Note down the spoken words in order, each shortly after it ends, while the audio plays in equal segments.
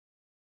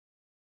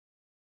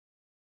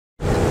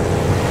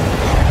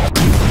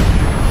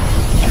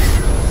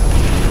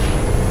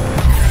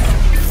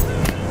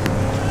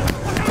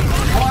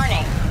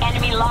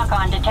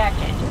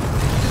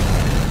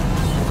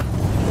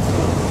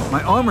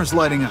armor's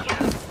lighting up.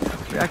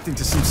 Reacting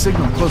to some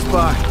signal close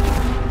by.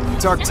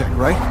 It's Arctech,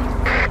 right?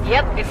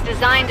 Yep, it's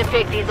designed to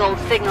pick these old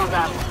signals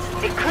up.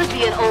 It could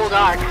be an old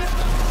Arc.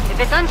 If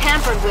it's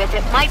untampered with,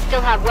 it might still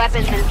have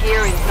weapons and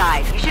gear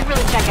inside. You should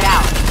really check it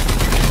out.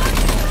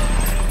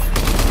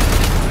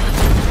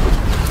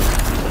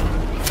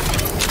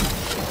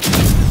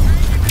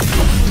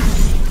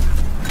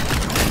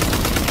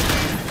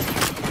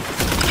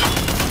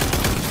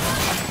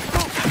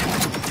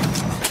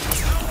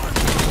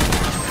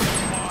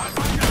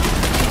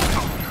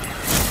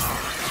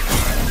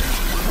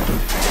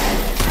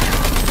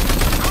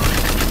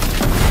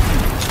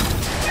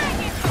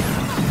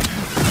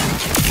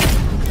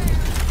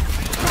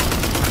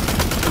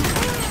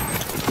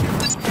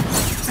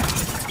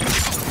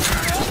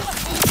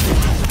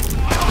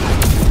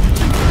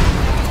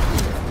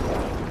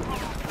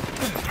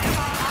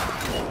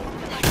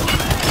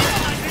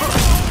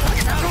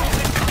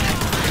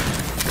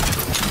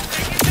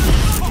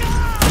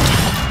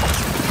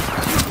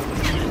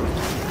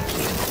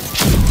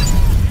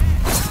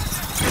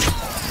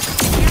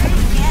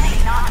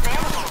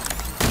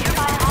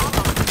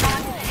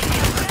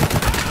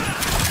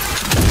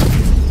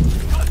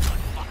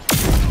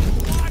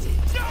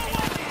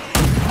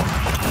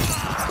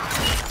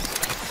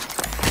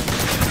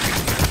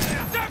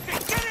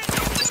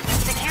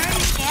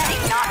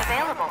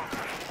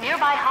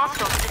 Nearby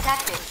hostiles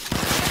detected.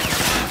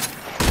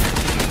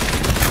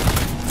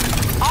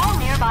 All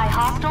nearby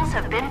hostiles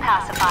have been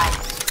pacified.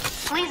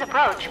 Please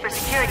approach for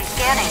security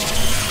scanning.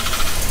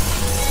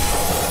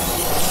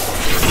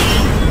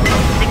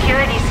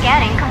 Security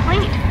scanning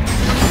complete.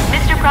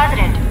 Mr.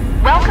 President,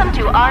 welcome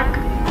to ARC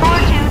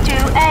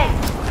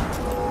 422A.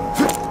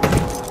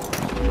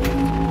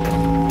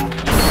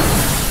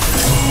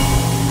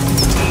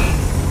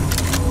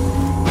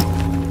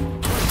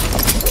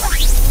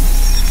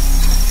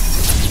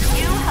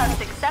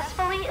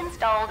 Successfully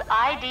installed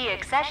ID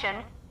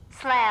accession,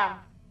 SLAM.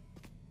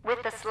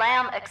 With the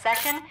SLAM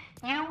accession,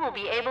 you will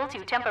be able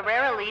to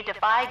temporarily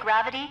defy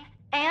gravity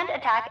and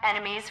attack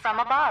enemies from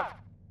above,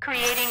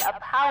 creating a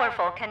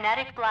powerful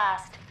kinetic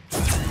blast. Do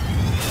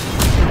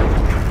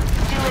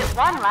it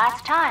one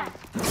last time.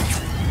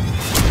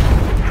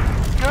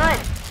 Good.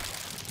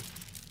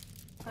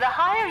 The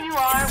higher you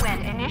are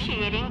when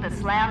initiating the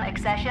SLAM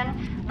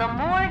accession, the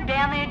more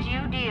damage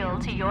you deal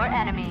to your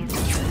enemies.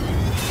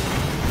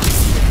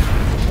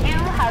 You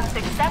have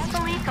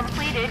successfully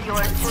completed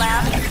your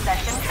SLAM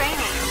accession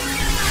training.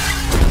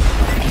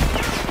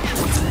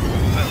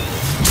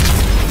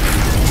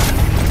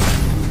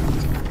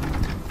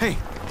 Hey,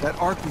 that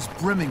Arc was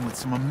brimming with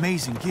some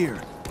amazing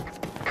gear.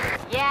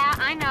 Yeah,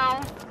 I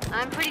know.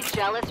 I'm pretty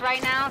jealous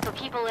right now, so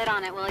keep a lid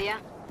on it, will ya?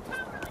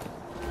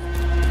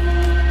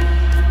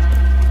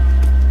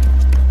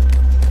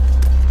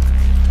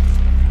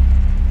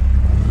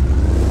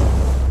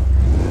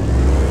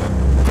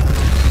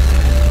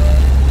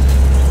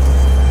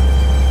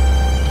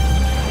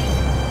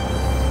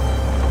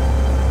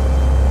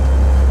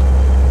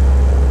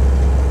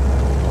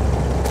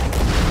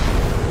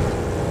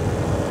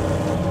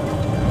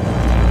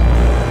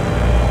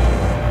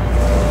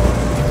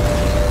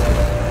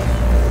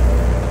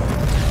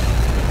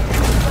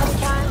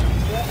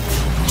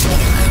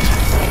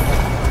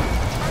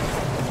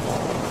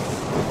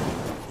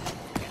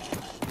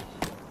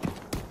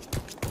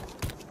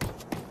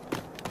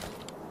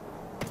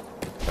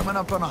 Coming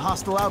up on a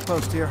hostile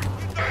outpost here.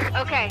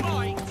 Okay,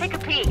 take a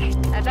peek.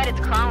 I bet it's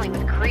crawling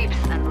with creeps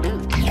and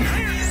loot.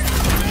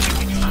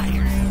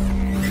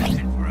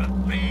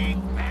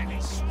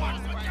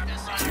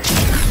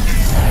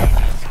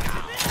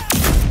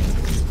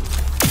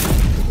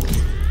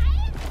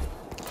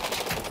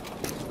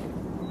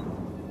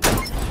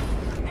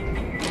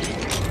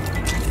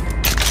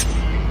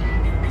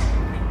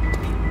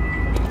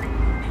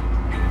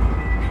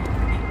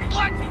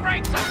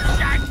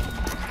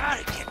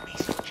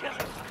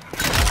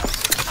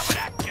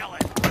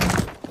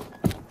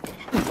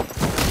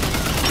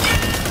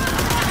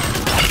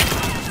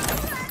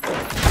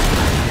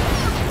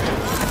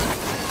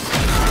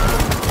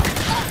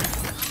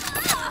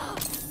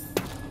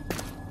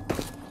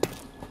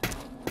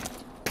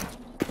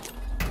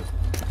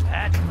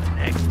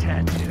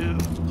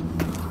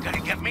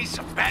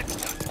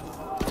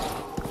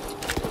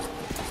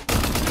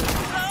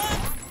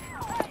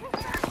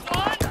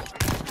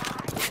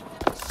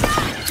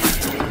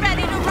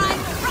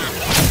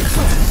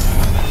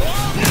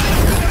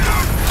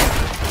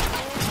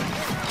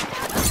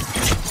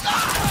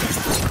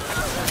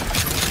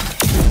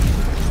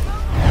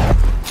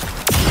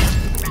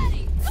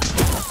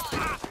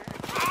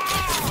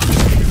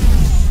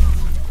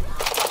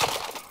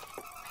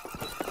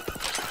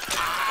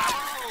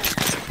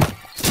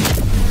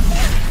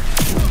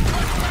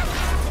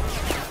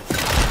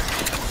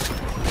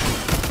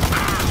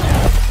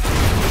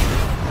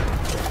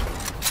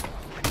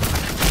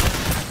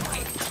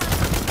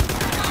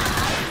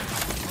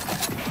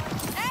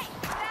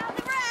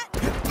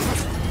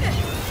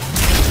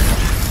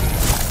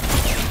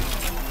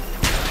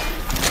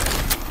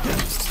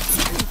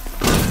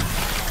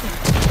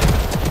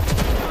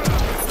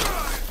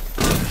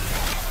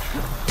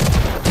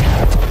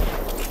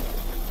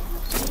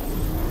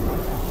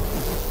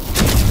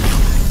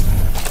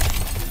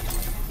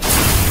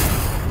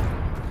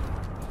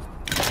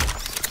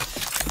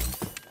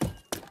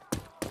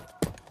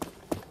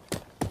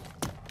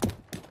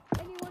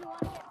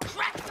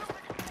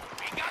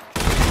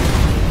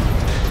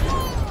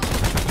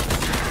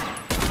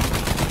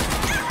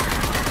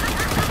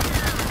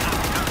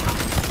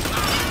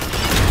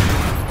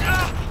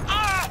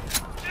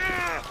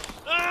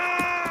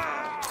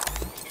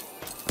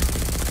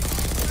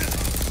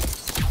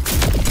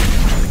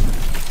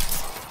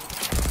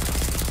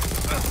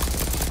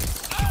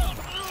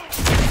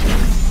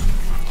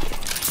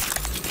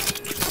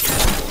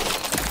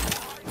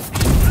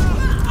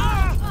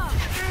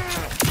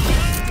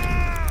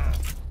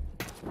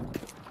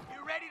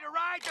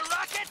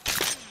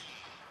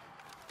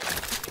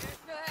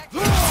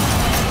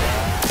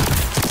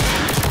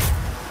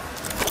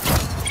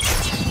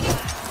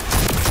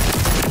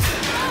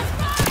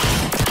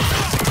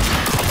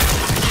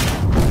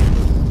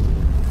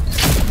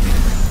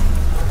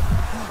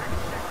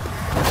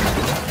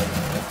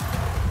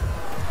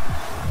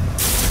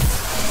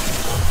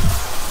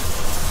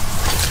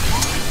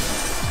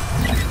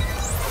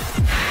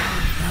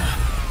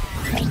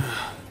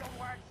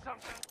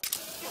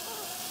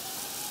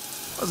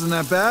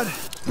 Wasn't that bad.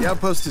 The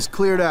outpost is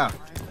cleared out.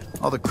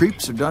 All the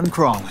creeps are done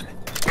crawling.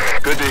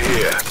 Good to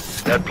hear.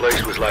 That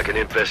place was like an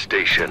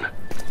infestation.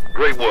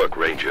 Great work,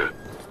 Ranger.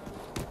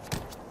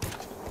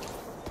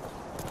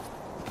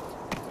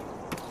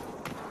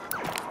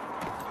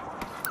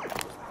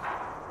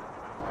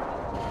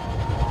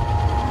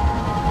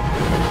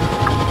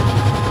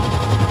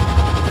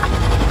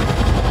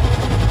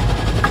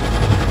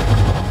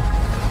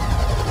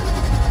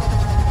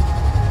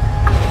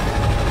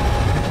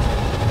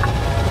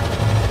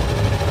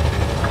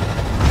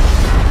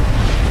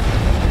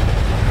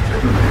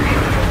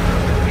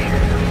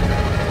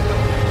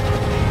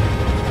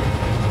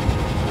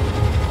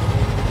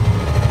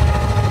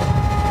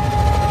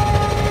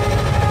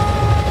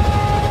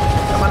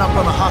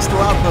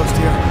 Hostile outpost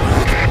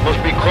here.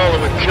 Must be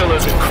crawling with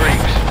killers and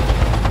creeps.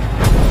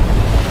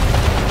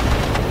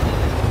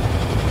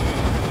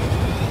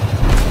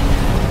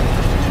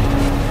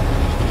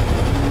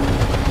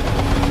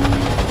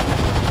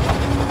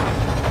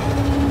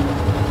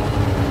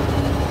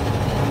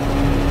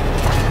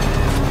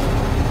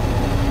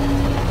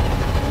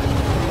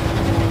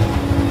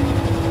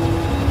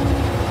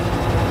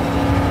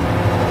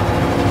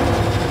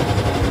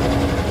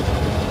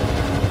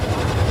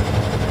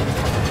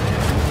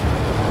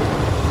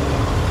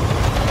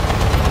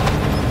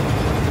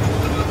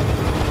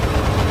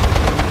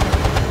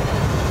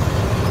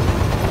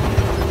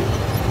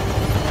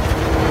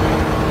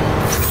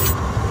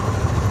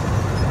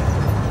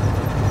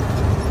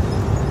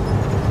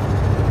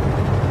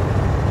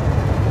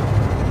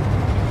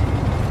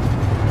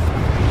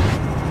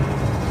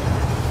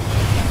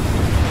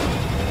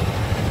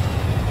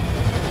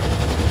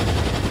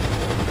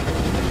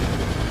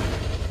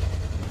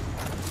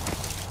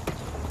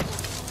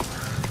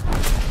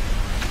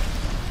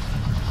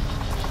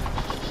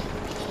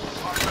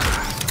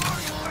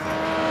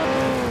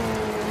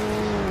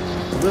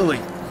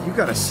 Lily, you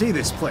gotta see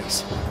this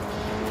place.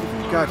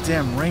 Even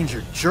goddamn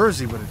Ranger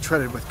Jersey would have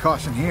treaded with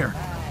caution here.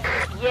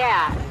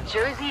 Yeah,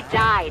 Jersey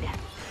died.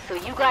 So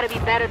you gotta be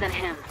better than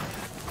him.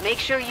 Make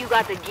sure you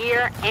got the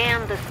gear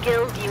and the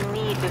skills you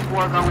need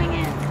before going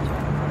in.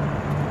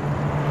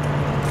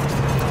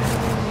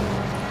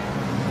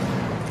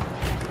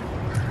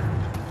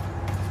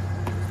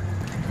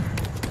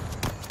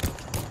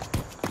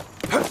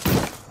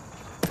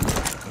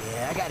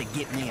 Yeah, I gotta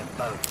get me a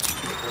boat.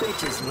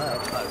 Bitches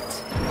love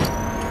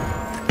boats.